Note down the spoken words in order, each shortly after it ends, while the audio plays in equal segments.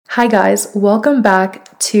Hi, guys. Welcome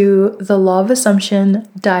back to the Law of Assumption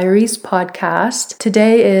Diaries podcast.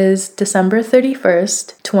 Today is December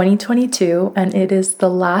 31st, 2022, and it is the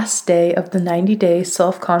last day of the 90-day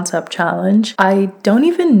self-concept challenge. I don't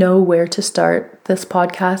even know where to start this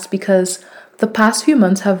podcast because the past few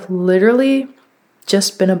months have literally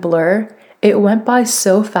just been a blur. It went by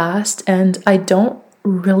so fast, and I don't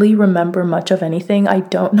really remember much of anything. I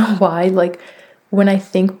don't know why. When I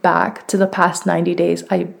think back to the past 90 days,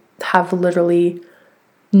 I have literally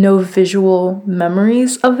no visual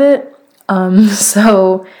memories of it.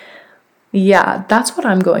 So yeah, that's what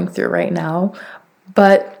I'm going through right now.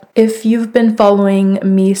 But if you've been following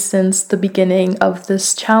me since the beginning of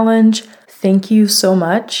this challenge, thank you so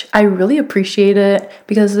much. I really appreciate it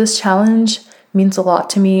because this challenge means a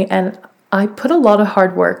lot to me and I put a lot of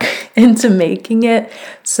hard work into making it.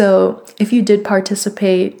 So if you did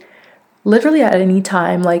participate literally at any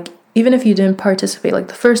time, even if you didn't participate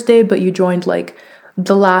the first day, but you joined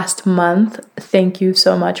the last month, thank you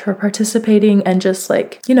so much for participating and just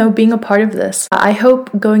being a part of this. I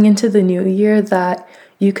hope going into the new year that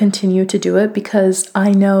you continue to do it because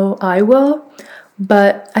I know I will.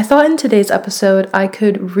 But I thought in today's episode, I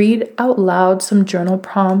could read out loud some journal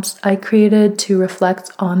prompts I created to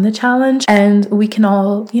reflect on the challenge and we can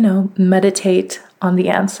all, meditate on the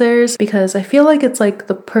answers because I feel like it's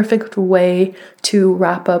the perfect way to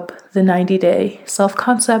wrap up the 90-day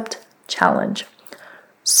self-concept challenge.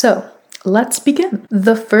 So let's begin.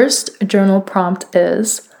 The first journal prompt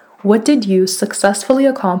is, what did you successfully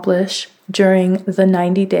accomplish during the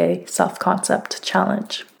 90-day self-concept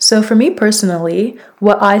challenge? So for me personally,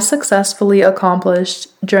 what I successfully accomplished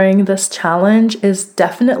during this challenge is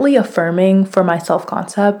definitely affirming for my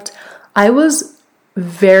self-concept. I was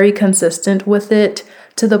very consistent with it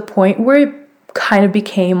to the point where it kind of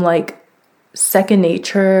became second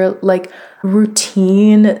nature,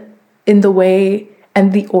 routine in the way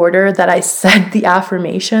and the order that I said the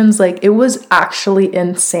affirmations. It was actually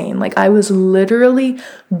insane. I was literally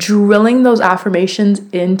drilling those affirmations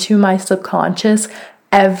into my subconscious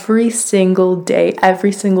every single day,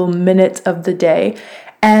 every single minute of the day.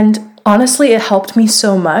 And honestly, it helped me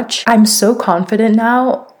so much. I'm so confident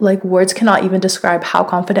now. Words cannot even describe how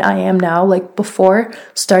confident I am now. Before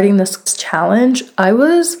starting this challenge, I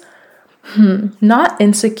was not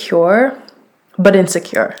insecure, but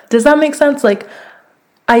insecure. Does that make sense?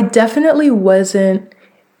 I definitely wasn't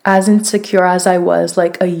as insecure as I was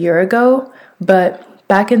a year ago, but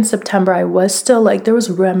back in September, I was still there was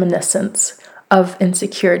reminiscence of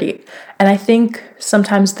insecurity. And I think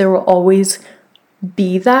sometimes there will always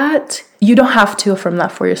be that. You don't have to affirm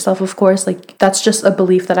that for yourself, of course. That's just a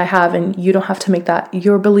belief that I have, and you don't have to make that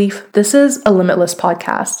your belief. This is a limitless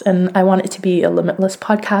podcast, and I want it to be a limitless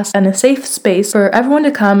podcast and a safe space for everyone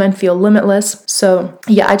to come and feel limitless. So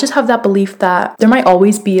yeah, I just have that belief that there might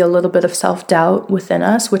always be a little bit of self-doubt within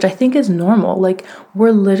us, which I think is normal.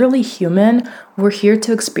 We're literally human. We're here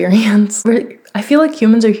to experience. I feel like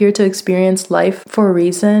humans are here to experience life for a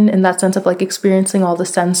reason, in that sense of experiencing all the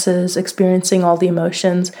senses, experiencing all the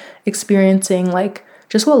emotions, experiencing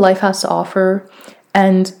just what life has to offer.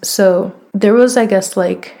 And so there was, I guess,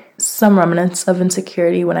 some remnants of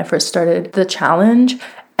insecurity when I first started the challenge.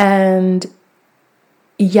 And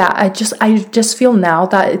yeah, I just feel now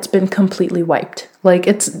that it's been completely wiped.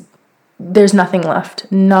 There's nothing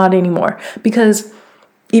left, not anymore. Because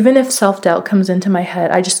even if self-doubt comes into my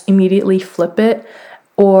head, I just immediately flip it.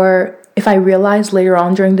 Or if I realize later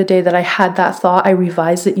on during the day that I had that thought, I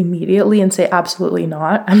revise it immediately and say, absolutely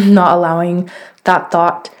not. I'm not allowing that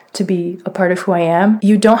thought to be a part of who I am.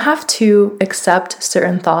 You don't have to accept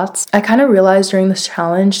certain thoughts. I kind of realized during this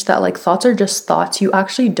challenge that thoughts are just thoughts. You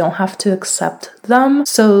actually don't have to accept them.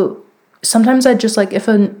 So sometimes I just if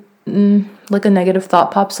a negative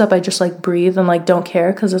thought pops up, I just breathe and don't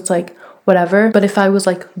care because it's whatever. But if I was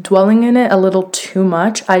dwelling in it a little too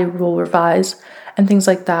much, I will revise and things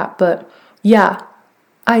like that. But yeah,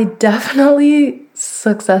 I definitely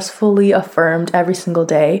successfully affirmed every single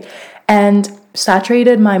day and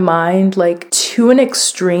saturated my mind to an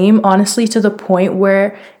extreme, honestly, to the point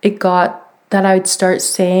where it got that I would start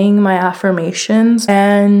saying my affirmations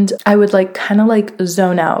and I would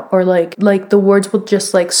zone out, or the words would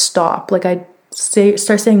just stop. I'd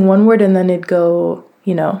start saying one word and then it'd go,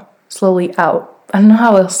 slowly out. I don't know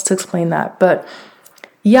how else to explain that, but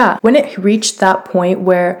yeah, when it reached that point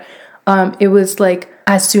where it was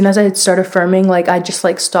as soon as I'd start affirming, I just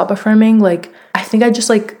stop affirming. I think I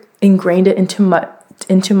just ingrained it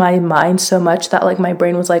into my mind so much that my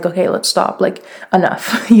brain was okay, let's stop,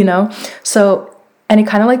 enough, So, and it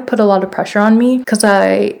kind of put a lot of pressure on me because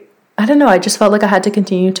I I don't know, I just felt like I had to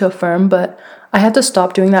continue to affirm, but I had to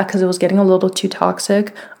stop doing that because it was getting a little too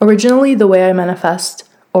toxic. Originally, the way I manifest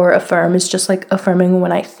or affirm is just like affirming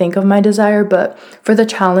when I think of my desire, but for the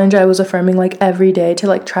challenge, I was affirming like every day to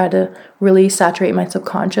like try to really saturate my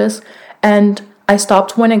subconscious. And I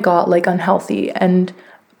stopped when it got like unhealthy, and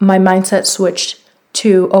my mindset switched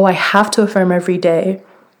to, oh, I have to affirm every day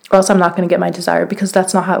or else I'm not going to get my desire, because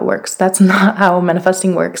that's not how it works. That's not how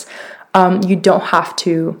manifesting works. You don't have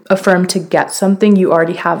to affirm to get something. You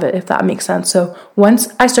already have it, if that makes sense. So once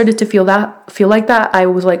I started to feel like that, I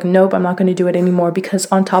was like, nope, I'm not going to do it anymore, because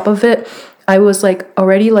on top of it, I was like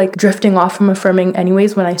already like drifting off from affirming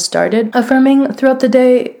anyways. When I started affirming throughout the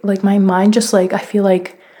day, like my mind just like, I feel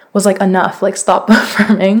like was like, enough, like stop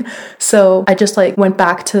affirming. So I just like went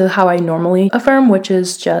back to how I normally affirm, which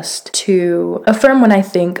is just to affirm when I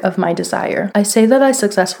think of my desire. I say that I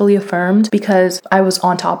successfully affirmed because I was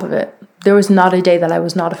on top of it. There was not a day that I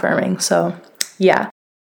was not affirming. So yeah.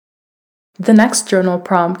 The next journal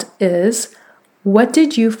prompt is, what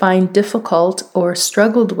did you find difficult or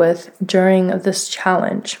struggled with during this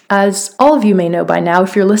challenge? As all of you may know by now,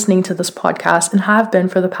 if you're listening to this podcast, and have been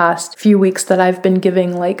for the past few weeks that I've been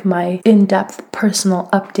giving like my in-depth personal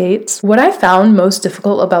updates, what I found most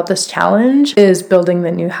difficult about this challenge is building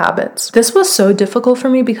the new habits. This was so difficult for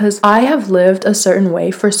me because I have lived a certain way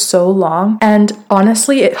for so long, and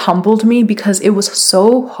honestly, it humbled me because it was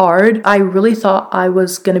so hard. I really thought I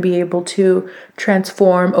was going to be able to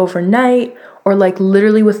transform overnight, or like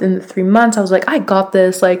literally within the 3 months. I was like, I got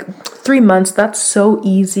this, like 3 months, that's so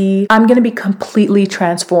easy. I'm gonna be completely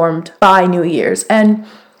transformed by New Year's. And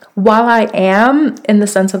while I am, in the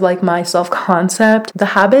sense of like my self-concept, the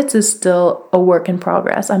habits is still a work in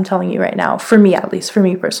progress. I'm telling you right now, for me at least, for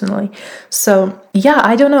me personally. So yeah,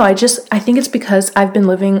 I don't know. I think it's because I've been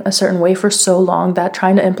living a certain way for so long that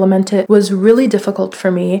trying to implement it was really difficult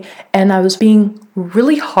for me. And I was being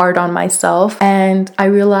really hard on myself. And I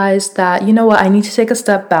realized that, you know what, I need to take a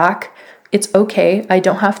step back. It's okay. I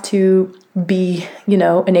don't have to be,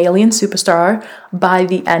 an alien superstar by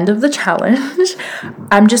the end of the challenge.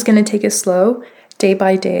 I'm just going to take it slow, day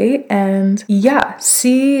by day, and yeah,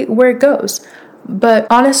 see where it goes. But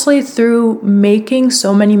honestly, through making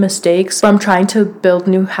so many mistakes from trying to build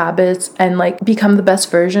new habits and like become the best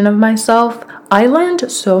version of myself, I learned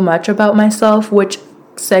so much about myself, which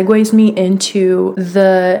segues me into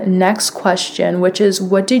the next question, which is,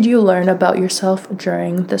 what did you learn about yourself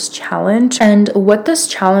during this challenge? And what this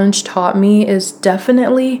challenge taught me is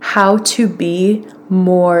definitely how to be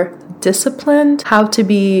more disciplined, how to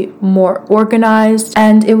be more organized,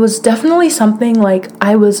 and it was definitely something like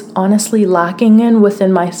I was honestly lacking in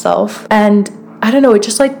within myself. And I don't know, it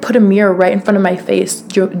just like put a mirror right in front of my face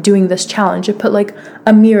doing this challenge. It put like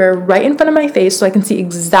a mirror right in front of my face so I can see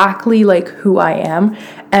exactly like who I am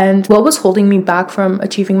and what was holding me back from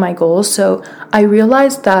achieving my goals. So I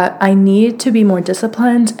realized that I need to be more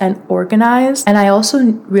disciplined and organized. And I also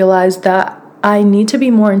realized that I need to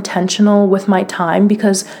be more intentional with my time,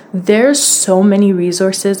 because there's so many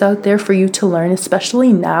resources out there for you to learn,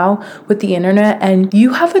 especially now with the internet, and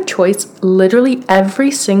you have a choice literally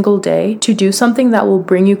every single day to do something that will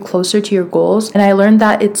bring you closer to your goals. And I learned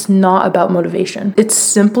that it's not about motivation. It's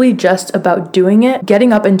simply just about doing it,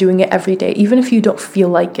 getting up and doing it every day, even if you don't feel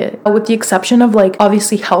like it. With the exception of like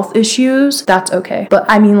obviously health issues, that's okay. But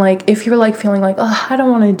I mean, like if you're like feeling like, oh, I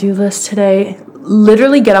don't want to do this today,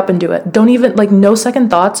 literally get up and do it. Don't even like, no second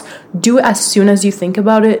thoughts. Do it as soon as you think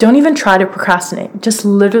about it. Don't even try to procrastinate. Just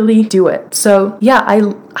literally do it. So yeah,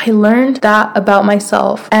 I learned that about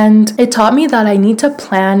myself, and it taught me that I need to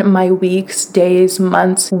plan my weeks, days,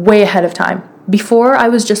 months way ahead of time. Before, I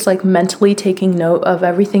was just like mentally taking note of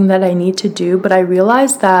everything that I need to do, but I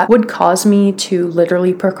realized that would cause me to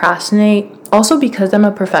literally procrastinate. Also because I'm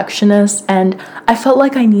a perfectionist, and I felt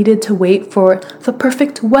like I needed to wait for the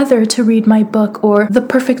perfect weather to read my book, or the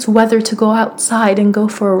perfect weather to go outside and go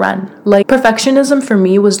for a run. Like, perfectionism for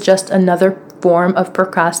me was just another form of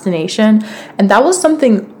procrastination, and that was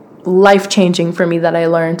something life-changing for me that I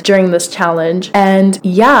learned during this challenge. And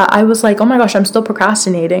yeah, I was like, oh my gosh, I'm still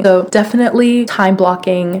procrastinating. So definitely time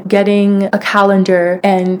blocking, getting a calendar,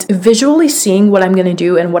 and visually seeing what I'm gonna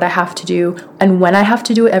do and what I have to do and when I have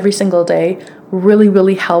to do it every single day really,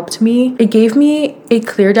 really helped me. It gave me a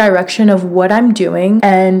clear direction of what I'm doing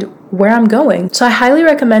and where I'm going. So I highly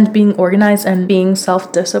recommend being organized and being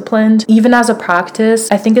self-disciplined. Even as a practice,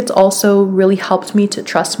 I think it's also really helped me to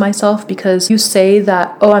trust myself, because you say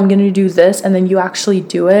that, oh, I'm going to do this, and then you actually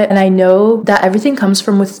do it. And I know that everything comes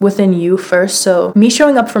from within you first. So me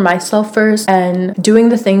showing up for myself first and doing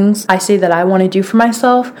the things I say that I want to do for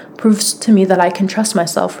myself proves to me that I can trust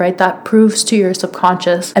myself, right? That proves to your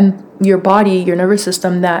subconscious and your body, your nervous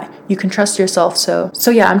system, that you can trust yourself. So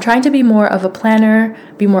yeah, I'm trying to be more of a planner,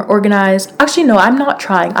 be more organized. Actually, no, I'm not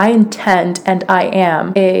trying. I intend, and I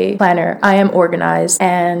am a planner. I am organized,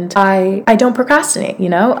 and I don't procrastinate,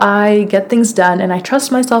 I get things done, and I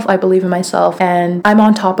trust myself, I believe in myself, and I'm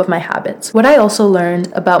on top of my habits. What I also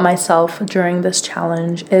learned about myself during this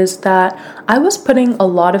challenge is that I was putting a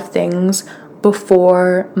lot of things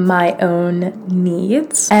before my own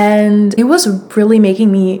needs, and it was really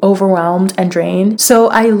making me overwhelmed and drained. So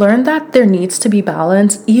I learned that there needs to be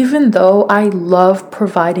balance. Even though I love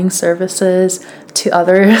providing services to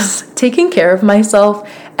others, taking care of myself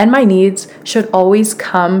and my needs should always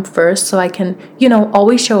come first, so I can,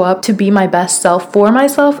 always show up to be my best self for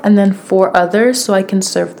myself and then for others, so I can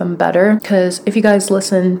serve them better. Because if you guys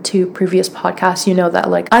listen to previous podcasts, you know that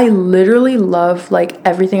I literally love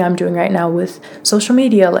everything I'm doing right now with social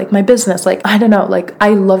media, my business, I don't know, I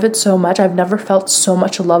love it so much. I've never felt so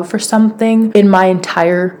much love for something in my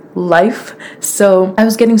entire life. So I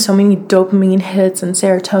was getting so many dopamine hits and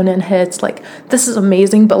serotonin hits, this is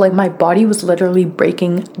amazing, but my body was literally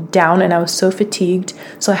breaking down and I was so fatigued,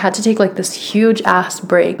 so I had to take this huge ass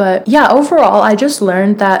break. But yeah, overall I just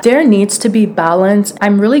learned that there needs to be balance.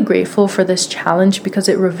 I'm really grateful for this challenge because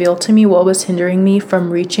it revealed to me what was hindering me from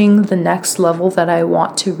reaching the next level that I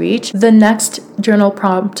want to reach. The next journal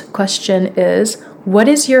prompt question is, what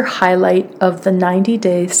is your highlight of the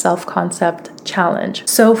 90-day self-concept challenge?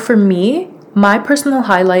 So for me, my personal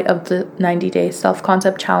highlight of the 90-day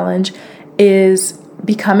self-concept challenge is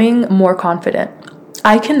becoming more confident.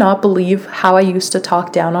 I cannot believe how I used to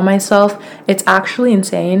talk down on myself. It's actually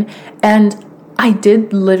insane. And I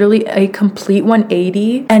did literally a complete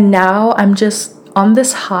 180. And now I'm just on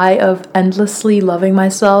this high of endlessly loving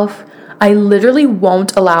myself. I literally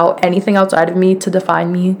won't allow anything outside of me to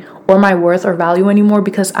define me or my worth or value anymore,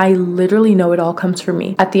 because I literally know it all comes from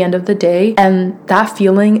me at the end of the day. And that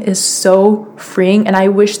feeling is so freeing, and I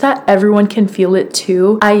wish that everyone can feel it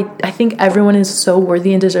too. I think everyone is so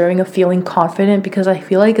worthy and deserving of feeling confident, because I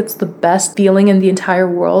feel like it's the best feeling in the entire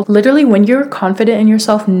world. Literally, when you're confident in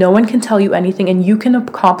yourself, no one can tell you anything and you can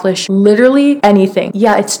accomplish literally anything.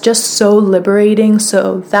 Yeah, it's just so liberating.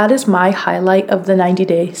 So that is my highlight of the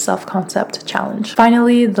 90-day self-concept challenge.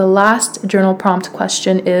 Finally, the last journal prompt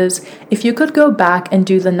question is, if you could go back and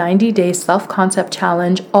do the 90-day self-concept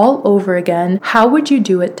challenge all over again, how would you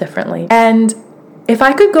do it differently? And if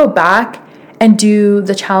I could go back and do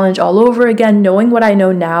the challenge all over again, knowing what I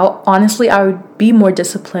know now, honestly, I would be more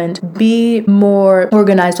disciplined, be more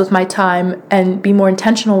organized with my time, and be more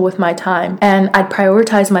intentional with my time. And I'd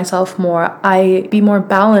prioritize myself more. I'd be more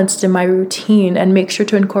balanced in my routine and make sure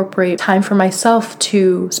to incorporate time for myself,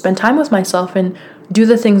 to spend time with myself and do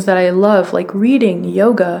the things that I love, like reading,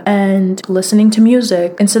 yoga, and listening to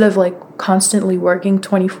music, instead of constantly working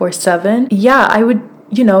 24/7. Yeah, I would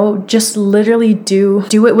just literally do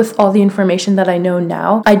it with all the information that I know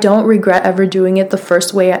now. I don't regret ever doing it the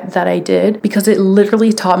first way that I did, because it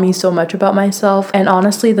literally taught me so much about myself. And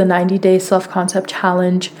honestly, the 90-day self-concept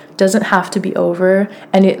challenge doesn't have to be over,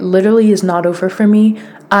 and it literally is not over for me.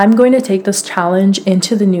 I'm going to take this challenge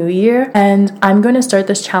into the new year, and I'm going to start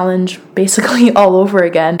this challenge basically all over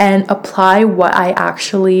again and apply what I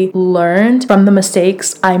actually learned from the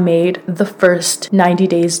mistakes I made the first 90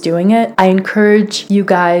 days doing it. I encourage you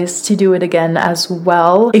guys to do it again as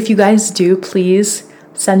well. If you guys do, please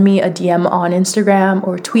send me a DM on Instagram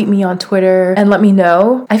or tweet me on Twitter and let me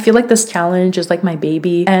know. I feel like this challenge is my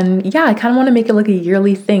baby, and yeah, I kind of want to make it a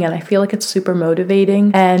yearly thing, and I feel like it's super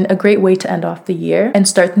motivating and a great way to end off the year and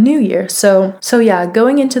start the new year. So yeah,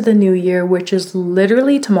 going into the new year, which is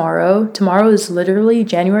literally tomorrow. Tomorrow is literally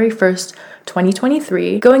January 1st,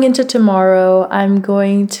 2023. Going into tomorrow, I'm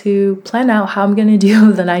going to plan out how I'm going to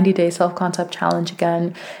do the 90-day self-concept challenge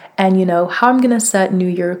again, and how I'm gonna set New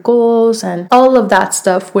Year goals and all of that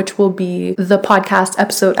stuff, which will be the podcast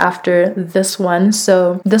episode after this one.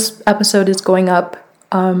 So this episode is going up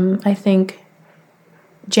I think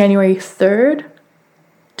January 3rd,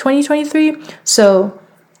 2023. So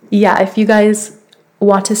yeah, if you guys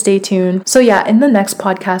want to stay tuned. So yeah, in the next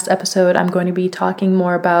podcast episode, I'm going to be talking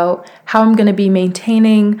more about how I'm going to be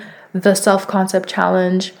maintaining the self-concept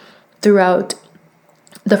challenge throughout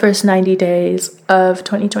the first 90 days of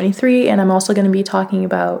 2023. And I'm also going to be talking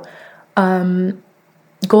about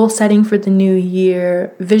goal setting for the new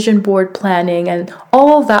year, vision board planning, and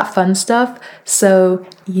all that fun stuff. So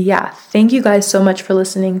yeah, thank you guys so much for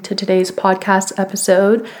listening to today's podcast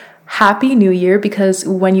episode. Happy New Year, because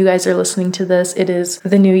when you guys are listening to this, it is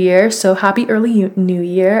the new year. So happy early new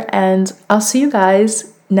year, and I'll see you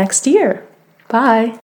guys next year. Bye.